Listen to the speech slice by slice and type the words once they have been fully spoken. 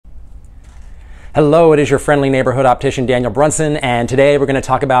Hello, it is your friendly neighborhood optician Daniel Brunson, and today we're going to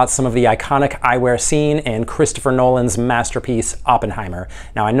talk about some of the iconic eyewear scene in Christopher Nolan's masterpiece Oppenheimer.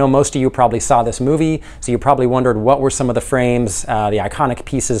 Now, I know most of you probably saw this movie, so you probably wondered what were some of the frames, the iconic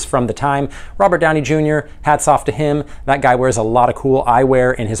pieces from the time. Robert Downey Jr., hats off to him. That guy wears a lot of cool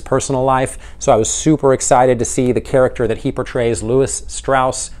eyewear in his personal life, so I was super excited to see the character that he portrays, Louis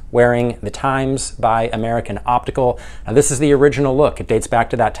Strauss, wearing the Times by American Optical. Now, this is the original look. It dates back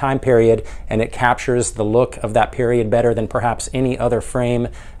to that time period, and it captures the look of that period better than perhaps any other frame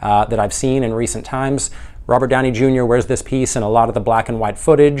that I've seen in recent times. Robert Downey Jr. wears this piece in a lot of the black and white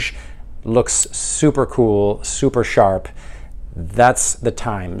footage. Looks super cool, super sharp. That's the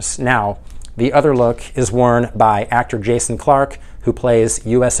Times. Now, the other look is worn by actor Jason Clarke, who plays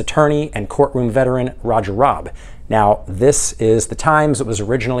U.S. Attorney and courtroom veteran Roger Robb. Now, this is the Times. It was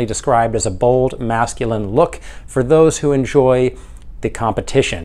originally described as a bold, masculine look for those who enjoy the competition.